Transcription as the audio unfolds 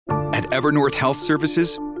At Evernorth Health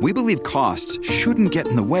Services, we believe costs shouldn't get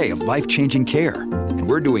in the way of life-changing care, and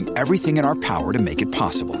we're doing everything in our power to make it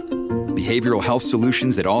possible. Behavioral health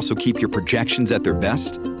solutions that also keep your projections at their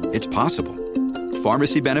best? It's possible.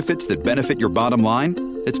 Pharmacy benefits that benefit your bottom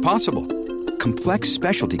line? It's possible. Complex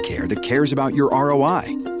specialty care that cares about your ROI?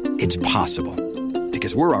 It's possible.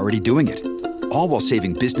 Because we're already doing it. All while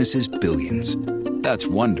saving businesses billions. That's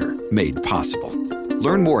Wonder made possible.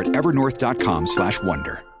 Learn more at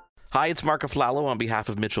evernorth.com/wonder. Hi, it's Mark Aflalo on behalf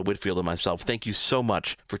of Mitchell Whitfield and myself. Thank you so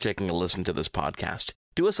much for taking a listen to this podcast.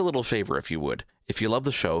 Do us a little favor if you would. If you love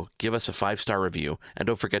the show, give us a 5-star review and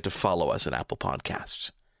don't forget to follow us at Apple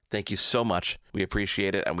Podcasts. Thank you so much. We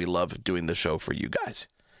appreciate it and we love doing the show for you guys.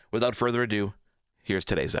 Without further ado, here's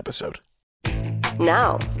today's episode.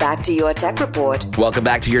 Now, back to your Tech Report. Welcome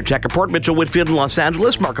back to your Tech Report. Mitchell Whitfield in Los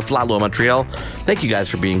Angeles, Mark Aflalo in Montreal. Thank you guys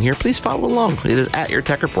for being here. Please follow along. It is at your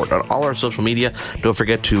Tech Report on all our social media. Don't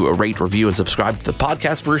forget to rate, review, and subscribe to the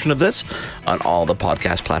podcast version of this on all the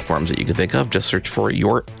podcast platforms that you can think of. Just search for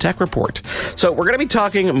your Tech Report. So we're going to be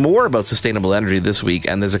talking more about sustainable energy this week,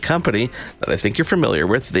 and there's a company that I think you're familiar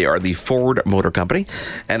with. They are the Ford Motor Company,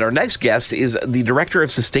 and our next guest is the Director of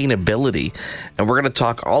Sustainability, and we're going to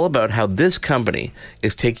talk all about how this company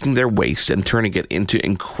is taking their waste and turning it into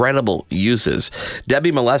incredible uses.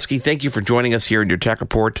 Debbie Molesky, thank you for joining us here in your Tech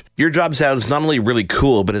Report. Your job sounds not only really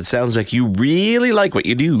cool, but it sounds like you really like what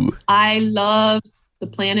you do. I love the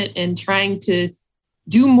planet and trying to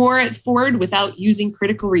do more at Ford without using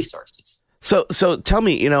critical resources. So tell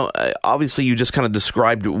me, obviously you just kind of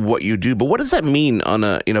described what you do, but what does that mean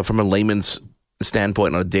on from a layman's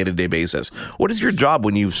standpoint on a day-to-day basis? What is your job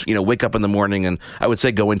when you wake up in the morning and I would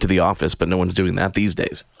say go into the office, but no one's doing that these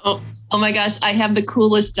days? Oh my gosh, I have the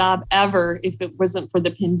coolest job ever if it wasn't for the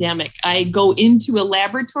pandemic. I go into a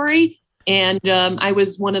laboratory and I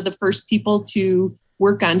was one of the first people to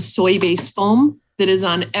work on soy-based foam that is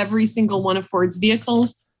on every single one of Ford's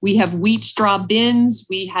vehicles. We have wheat straw bins.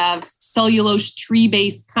 We have cellulose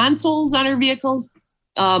tree-based consoles on our vehicles.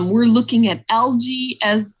 We're looking at algae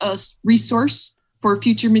as a resource for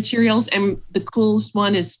future materials. And the coolest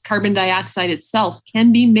one is carbon dioxide itself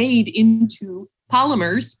can be made into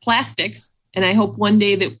polymers, plastics. And I hope one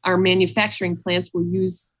day that our manufacturing plants will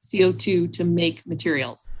use CO2 to make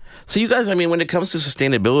materials. So you guys, when it comes to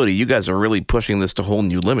sustainability, you guys are really pushing this to whole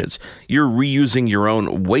new limits. You're reusing your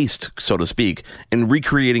own waste, so to speak, and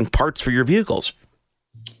recreating parts for your vehicles.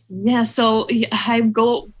 Yeah, so I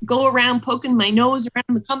go around poking my nose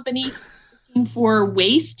around the company looking for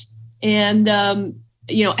waste. And,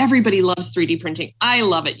 everybody loves 3D printing. I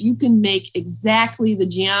love it. You can make exactly the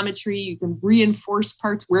geometry. You can reinforce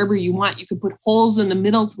parts wherever you want. You can put holes in the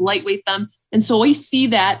middle to lightweight them. And so I see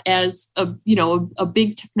that as a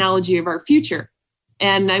big technology of our future.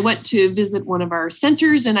 And I went to visit one of our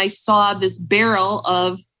centers and I saw this barrel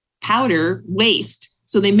of powder waste.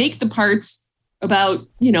 So they make the parts about,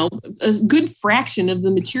 a good fraction of the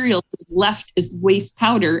material is left as waste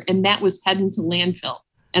powder, and that was heading to landfill.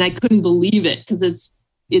 And I couldn't believe it because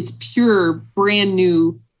it's pure, brand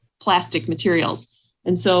new plastic materials.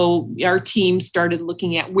 And so our team started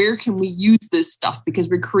looking at where can we use this stuff because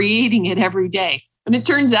we're creating it every day. And it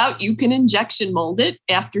turns out you can injection mold it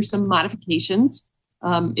after some modifications.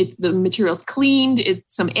 The material's cleaned,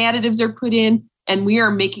 some additives are put in. And we are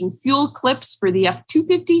making fuel clips for the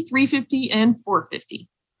F-250, 350, and 450.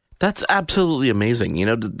 That's absolutely amazing.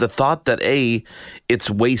 The thought that it's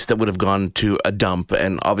waste that would have gone to a dump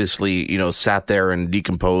and obviously, sat there and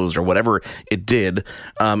decomposed or whatever it did.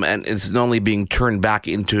 And it's not only being turned back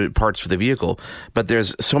into parts for the vehicle, but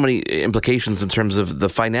there's so many implications in terms of the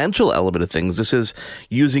financial element of things. This is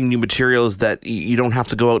using new materials that you don't have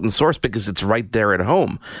to go out and source because it's right there at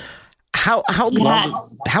home. How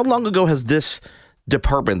long ago has this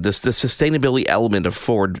department, this sustainability element of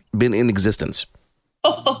Ford been in existence?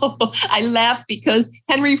 Oh, I laugh because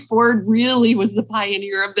Henry Ford really was the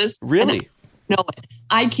pioneer of this. Really? No,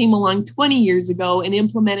 I came along 20 years ago and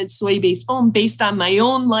implemented soy-based foam based on my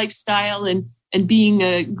own lifestyle and being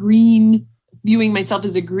viewing myself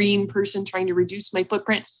as a green person trying to reduce my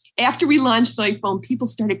footprint. After we launched soy foam, people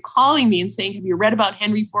started calling me and saying, have you read about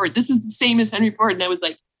Henry Ford? This is the same as Henry Ford. And I was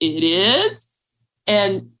like, it is?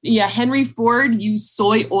 And yeah, Henry Ford used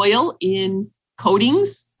soy oil in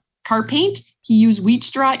coatings, car paint. He used wheat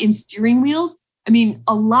straw in steering wheels.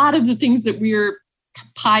 A lot of the things that we're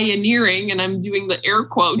pioneering, and I'm doing the air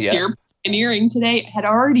quotes here, pioneering today, had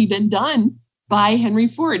already been done by Henry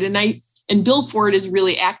Ford. And Bill Ford is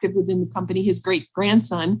really active within the company, his great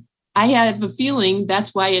grandson. I have a feeling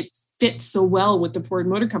that's why it fits so well with the Ford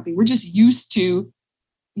Motor Company. We're just used to,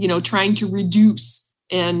 trying to reduce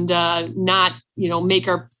and not, make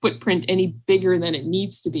our footprint any bigger than it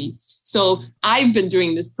needs to be. So I've been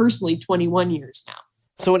doing this personally 21 years now.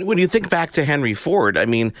 So when you think back to Henry Ford, I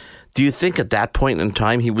mean, do you think at that point in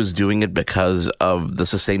time he was doing it because of the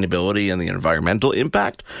sustainability and the environmental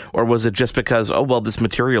impact? Or was it just because, oh, well, this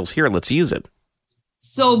material's here, let's use it?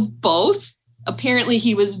 So both. Apparently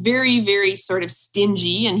he was very, very sort of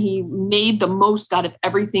stingy, and he made the most out of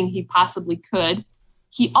everything he possibly could.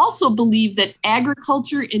 He also believed that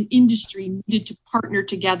agriculture and industry needed to partner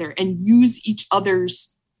together and use each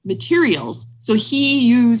other's materials. So he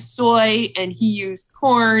used soy and he used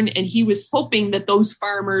corn, and he was hoping that those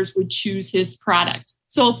farmers would choose his product.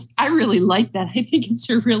 So I really like that. I think it's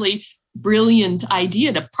a really brilliant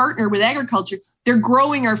idea to partner with agriculture. They're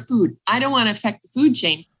growing our food. I don't want to affect the food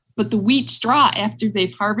chain, but the wheat straw, after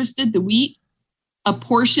they've harvested the wheat, a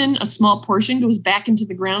small portion goes back into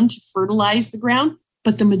the ground to fertilize the ground.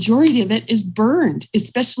 But the majority of it is burned,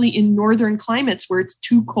 especially in northern climates where it's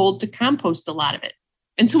too cold to compost a lot of it.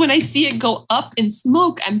 And so when I see it go up in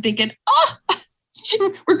smoke, I'm thinking,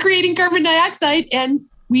 we're creating carbon dioxide and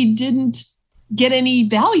we didn't get any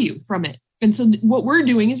value from it. And so what we're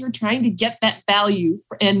doing is we're trying to get that value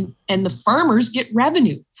and the farmers get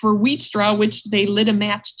revenue for wheat straw, which they lit a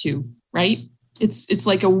match to, right? It's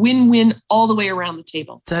like a win-win all the way around the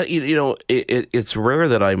table. That it's rare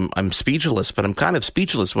that I'm speechless, but I'm kind of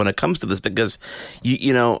speechless when it comes to this because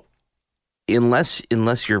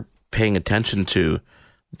unless you're paying attention to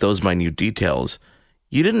those minute details,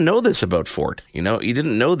 you didn't know this about Ford. You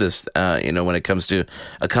didn't know this. When it comes to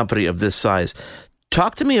a company of this size.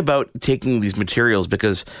 Talk to me about taking these materials,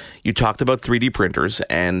 because you talked about 3D printers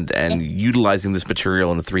and utilizing this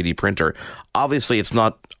material in a 3D printer. Obviously, it's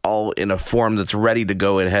not all in a form that's ready to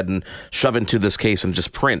go ahead and shove into this case and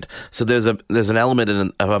just print. So there's an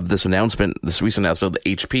element of this announcement, this recent announcement of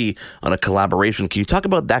the HP on a collaboration. Can you talk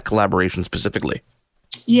about that collaboration specifically?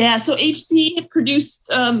 Yeah, so HP produced,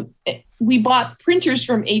 we bought printers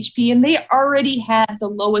from HP, and they already had the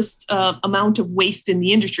lowest amount of waste in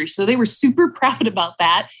the industry. So they were super proud about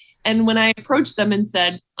that. And when I approached them and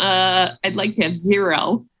said, I'd like to have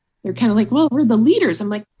zero, they're kind of like, well, we're the leaders. I'm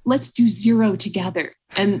like, let's do zero together.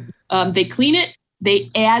 And they clean it.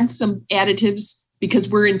 They add some additives because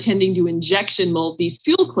we're intending to injection mold these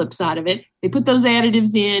fuel clips out of it. They put those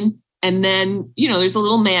additives in. And then, there's a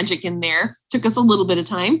little magic in there. Took us a little bit of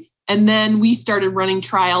time. And then we started running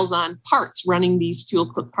trials on parts, running these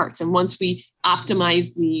fuel clip parts. And once we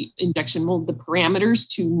optimized the injection mold, the parameters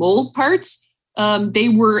to mold parts, they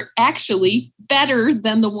were actually better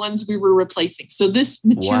than the ones we were replacing. So this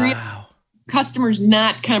material, customer's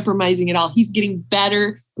not compromising at all. He's getting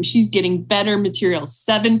better, or she's getting better materials,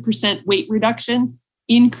 7% weight reduction,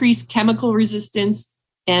 increased chemical resistance,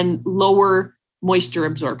 and lower moisture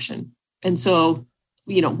absorption. And so,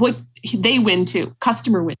 what they win too,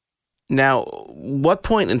 customer win. Now, what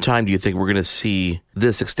point in time do you think we're going to see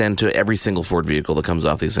this extend to every single Ford vehicle that comes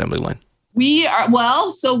off the assembly line?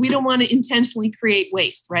 So we don't want to intentionally create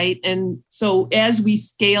waste, right? And so as we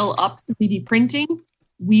scale up 3D printing,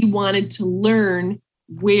 we wanted to learn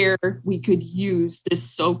where we could use this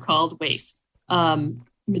so-called waste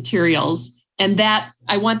materials. And that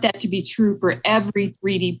I want that to be true for every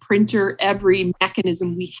 3D printer, every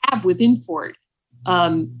mechanism we have within Ford.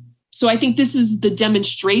 So I think this is the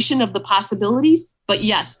demonstration of the possibilities. But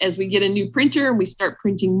yes, as we get a new printer and we start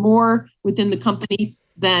printing more within the company,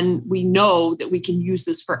 then we know that we can use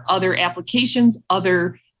this for other applications,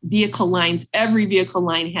 other vehicle lines. Every vehicle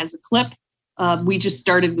line has a clip. We just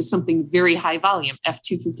started with something very high volume,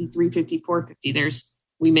 F-250, 350, 450.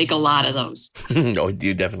 We make a lot of those. Oh,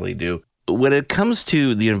 you definitely do. When it comes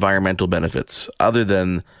to the environmental benefits, other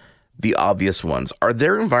than the obvious ones, are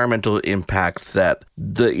there environmental impacts that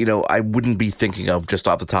I wouldn't be thinking of just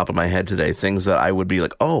off the top of my head today? Things that I would be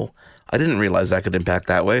like, oh, I didn't realize that could impact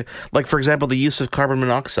that way. Like, for example, the use of carbon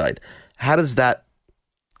monoxide. How does that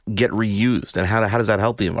get reused, and how does that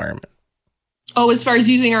help the environment? Oh, as far as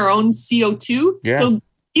using our own CO2? Yeah. So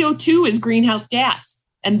CO2 is greenhouse gas,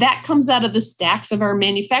 and that comes out of the stacks of our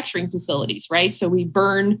manufacturing facilities, right? So we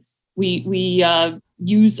burn. We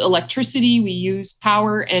use electricity, we use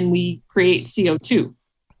power, and we create CO2.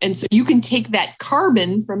 And so you can take that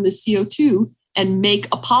carbon from the CO2 and make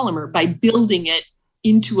a polymer by building it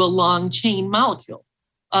into a long chain molecule.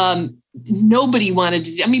 Nobody wanted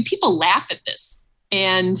to, people laugh at this,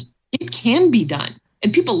 and it can be done.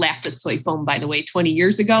 And people laughed at soy foam, by the way, 20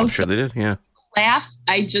 years ago. I'm sure they did, yeah. Laugh,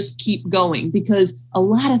 I just keep going, because a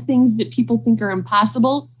lot of things that people think are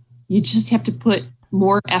impossible, you just have to put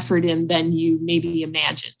more effort in than you maybe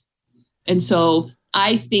imagined. And so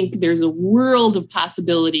I think there's a world of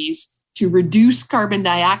possibilities to reduce carbon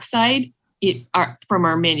dioxide from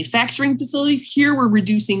our manufacturing facilities. Here, we're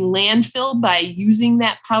reducing landfill by using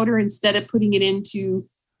that powder instead of putting it into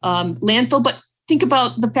landfill. But think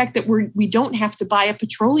about the fact that we don't have to buy a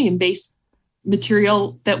petroleum-based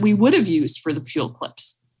material that we would have used for the fuel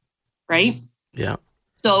clips, right? Yeah.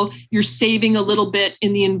 So you're saving a little bit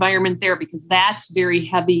in the environment there because that's very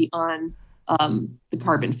heavy on the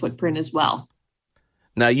carbon footprint as well.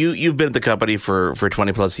 Now, you've been at the company for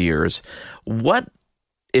 20 plus years. What,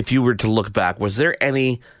 if you were to look back, was there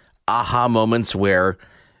any aha moments where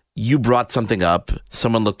you brought something up,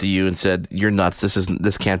 someone looked at you and said, "You're nuts,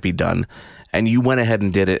 this can't be done," and you went ahead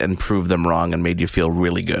and did it and proved them wrong and made you feel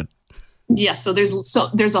really good? Yes, so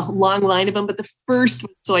there's a long line of them, but the first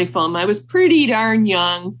was soy foam. I was pretty darn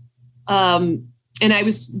young, and I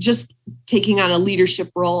was just taking on a leadership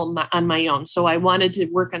role on my own. So I wanted to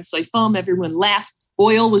work on soy foam. Everyone laughed.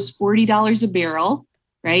 Oil was $40 a barrel,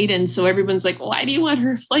 right? And so everyone's like, "Why do you want to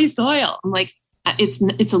replace oil?" I'm like,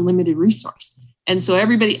 it's a limited resource. And so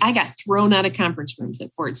I got thrown out of conference rooms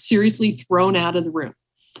at Ford, seriously thrown out of the room.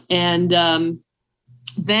 And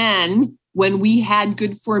then when we had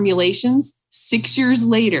good formulations, 6 years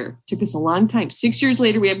later, took us a long time. 6 years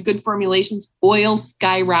later, we have good formulations. Oil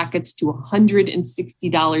skyrockets to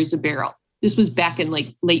 $160 a barrel. This was back in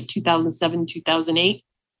like late 2007, 2008.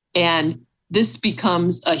 And this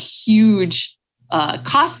becomes a huge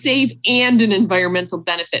cost save and an environmental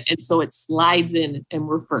benefit. And so it slides in and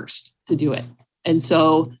we're first to do it. And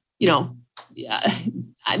so,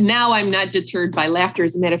 now I'm not deterred by laughter.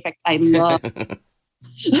 As a matter of fact, I love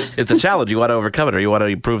It's a challenge. You want to overcome it, or you want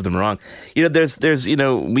to prove them wrong. There's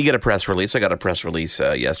we get a press release. I got a press release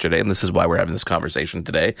yesterday, and this is why we're having this conversation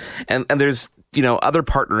today. And there's, other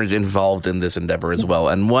partners involved in this endeavor as well.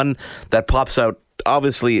 And one that pops out,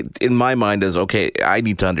 obviously, in my mind is, okay, I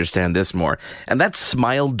need to understand this more. And that's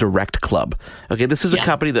Smile Direct Club. Okay, this is a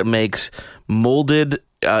company that makes molded,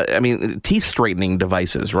 teeth straightening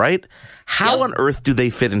devices, right? How on earth do they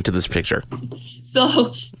fit into this picture?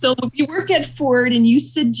 So if you work at Ford and you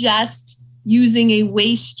suggest using a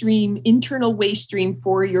internal waste stream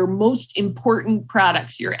for your most important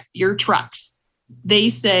products, your trucks, they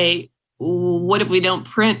say, what if we don't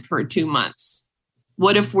print for 2 months?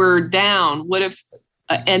 What if we're down? What if,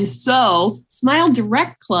 and so Smile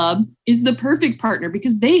Direct Club is the perfect partner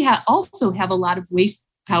because they also have a lot of waste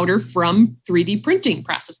powder from 3D printing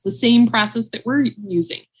process, the same process that we're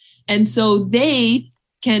using. And so they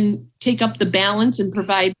can take up the balance and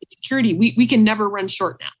provide the security. We can never run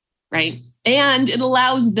short now, right? And it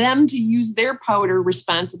allows them to use their powder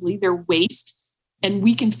responsibly, their waste, and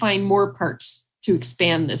we can find more parts to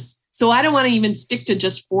expand this. So I don't want to even stick to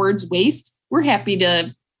just Ford's waste. We're happy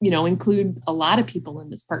to, include a lot of people in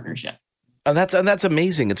this partnership. And that's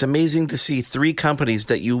amazing. It's amazing to see three companies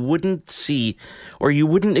that you wouldn't see or you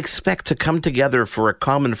wouldn't expect to come together for a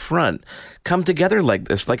common front come together like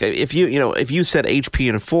this. Like if you said HP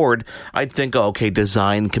and Ford, I'd think, okay,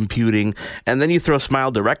 design, computing, and then you throw Smile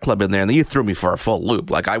Direct Club in there, and then you threw me for a full loop.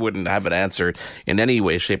 Like I wouldn't have an answer in any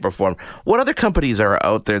way, shape, or form. What other companies are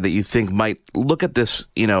out there that you think might look at this,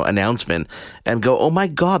 announcement and go, oh my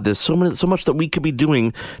God, there's so much that we could be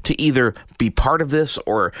doing to either be part of this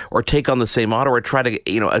or take on the same auto or try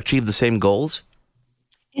to achieve the same goals?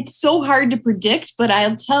 It's so hard to predict, but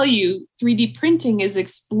I'll tell you, 3D printing is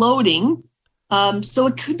exploding. So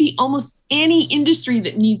it could be almost any industry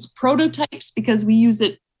that needs prototypes because we use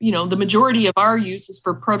it, the majority of our use is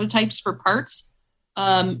for prototypes for parts,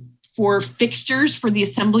 for fixtures for the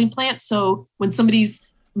assembly plant. So when somebody's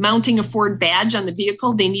mounting a Ford badge on the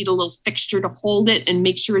vehicle, they need a little fixture to hold it and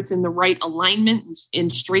make sure it's in the right alignment and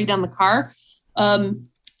straight on the car.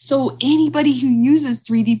 So anybody who uses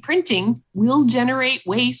 3D printing will generate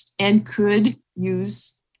waste and could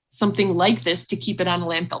use something like this to keep it on a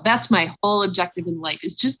landfill. That's my whole objective in life,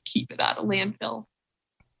 is just keep it out of landfill.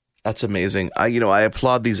 That's amazing. I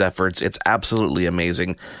applaud these efforts. It's absolutely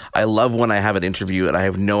amazing. I love when I have an interview and I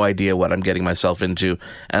have no idea what I'm getting myself into,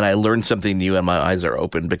 and I learn something new and my eyes are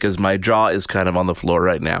open because my jaw is kind of on the floor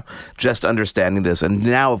right now, just understanding this. And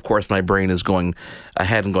now, of course, my brain is going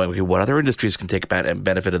ahead and going, okay, what other industries can take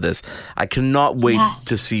benefit of this? I cannot wait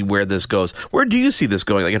to see where this goes. Where do you see this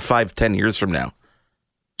going, like in 5-10 years from now?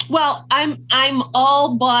 Well, I'm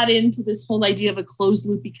all bought into this whole idea of a closed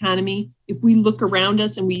loop economy. If we look around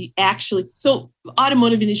us and so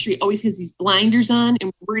automotive industry always has these blinders on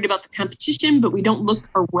and we're worried about the competition, but we don't look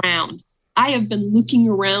around. I have been looking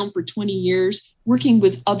around for 20 years, working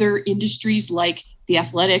with other industries like the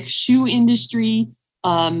athletic shoe industry,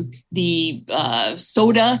 the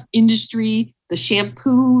soda industry, the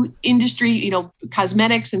shampoo industry,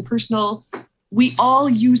 cosmetics and personal we all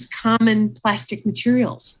use common plastic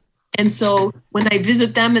materials. And so when I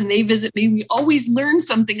visit them and they visit me, we always learn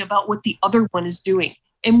something about what the other one is doing.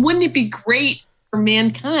 And wouldn't it be great for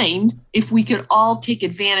mankind if we could all take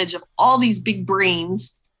advantage of all these big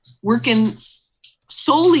brains working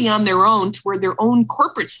solely on their own toward their own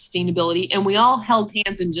corporate sustainability, and we all held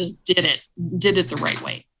hands and just did it the right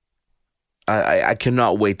way. I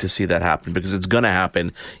cannot wait to see that happen, because it's going to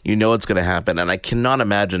happen. You know it's going to happen. And I cannot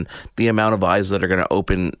imagine the amount of eyes that are going to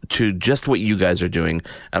open to just what you guys are doing.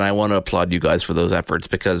 And I want to applaud you guys for those efforts,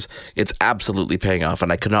 because it's absolutely paying off.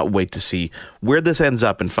 And I cannot wait to see where this ends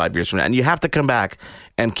up in 5 years from now. And you have to come back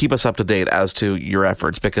and keep us up to date as to your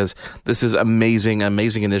efforts, because this is amazing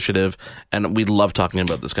initiative. And we love talking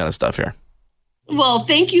about this kind of stuff here. Well,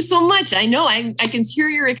 thank you so much. I know I can hear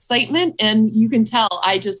your excitement, and you can tell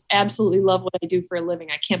I just absolutely love what I do for a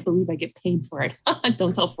living. I can't believe I get paid for it.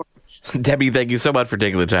 Don't tell for it. Debbie, thank you so much for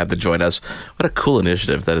taking the time to join us. What a cool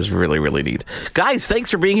initiative. That is really, really neat. Guys,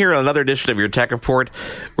 thanks for being here on another edition of Your Tech Report.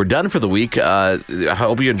 We're done for the week. I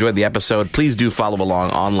hope you enjoyed the episode. Please do follow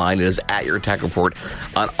along online. It is at Your Tech Report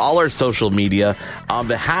on all our social media. On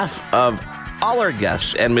behalf of all our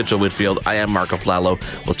guests and Mitchell Whitfield, I am Marco Flallow.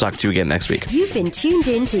 We'll talk to you again next week. You've been tuned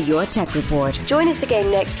in to Your Tech Report. Join us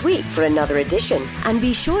again next week for another edition. And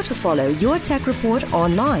be sure to follow Your Tech Report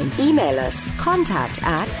online. Email us,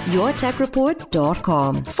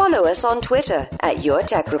 contact@yourtechreport.com. Follow us on Twitter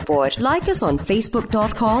 @YourTechReport. Like us on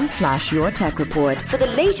Facebook.com/YourTechReport for the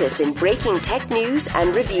latest in breaking tech news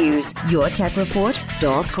and reviews.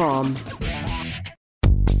 YourTechReport.com.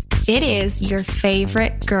 It is your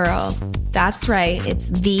favorite girl. That's right, it's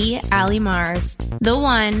the Allie Mars, the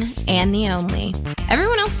one and the only.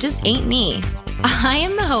 Everyone else just ain't me. I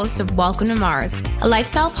am the host of Welcome to Mars, a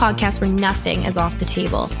lifestyle podcast where nothing is off the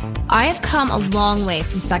table. I have come a long way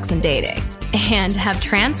from sex and dating and have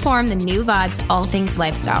transformed the new vibe to all things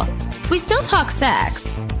lifestyle. We still talk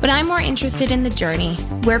sex, but I'm more interested in the journey,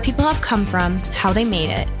 where people have come from, how they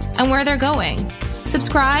made it, and where they're going.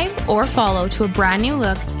 Subscribe or follow to a brand new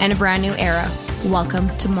look and a brand new era. Welcome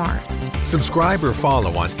to Mars. Subscribe or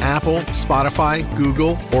follow on Apple, Spotify,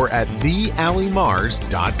 Google, or at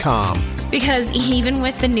thealliemars.com. Because even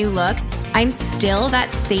with the new look, I'm still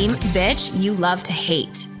that same bitch you love to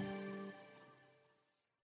hate.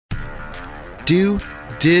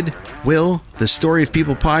 Will, the Story of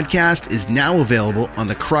People podcast is now available on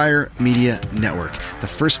the Crier Media Network. The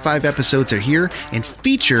first 5 episodes are here and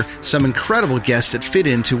feature some incredible guests that fit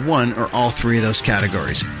into one or all 3 of those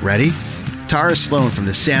categories. Ready? Tara Sloan from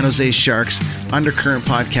the San Jose Sharks Undercurrent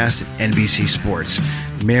podcast at NBC Sports.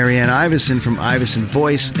 Marianne Iveson from Iveson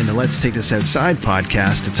Voice and the Let's Take This Outside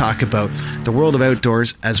podcast to talk about the world of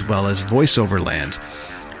outdoors as well as voiceover land.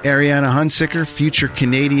 Ariana Hunsicker, future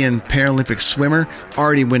Canadian Paralympic swimmer,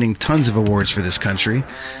 already winning tons of awards for this country.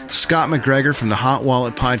 Scott McGregor from the Hot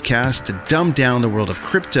Wallet podcast to dumb down the world of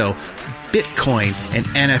crypto, Bitcoin, and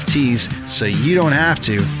NFTs so you don't have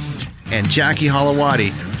to. And Jackie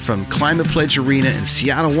Holowati from Climate Pledge Arena in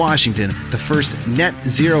Seattle, Washington, the first net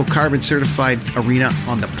zero carbon certified arena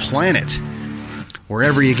on the planet.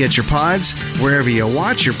 Wherever you get your pods, wherever you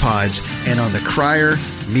watch your pods, and on the Crier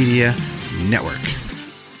Media Network.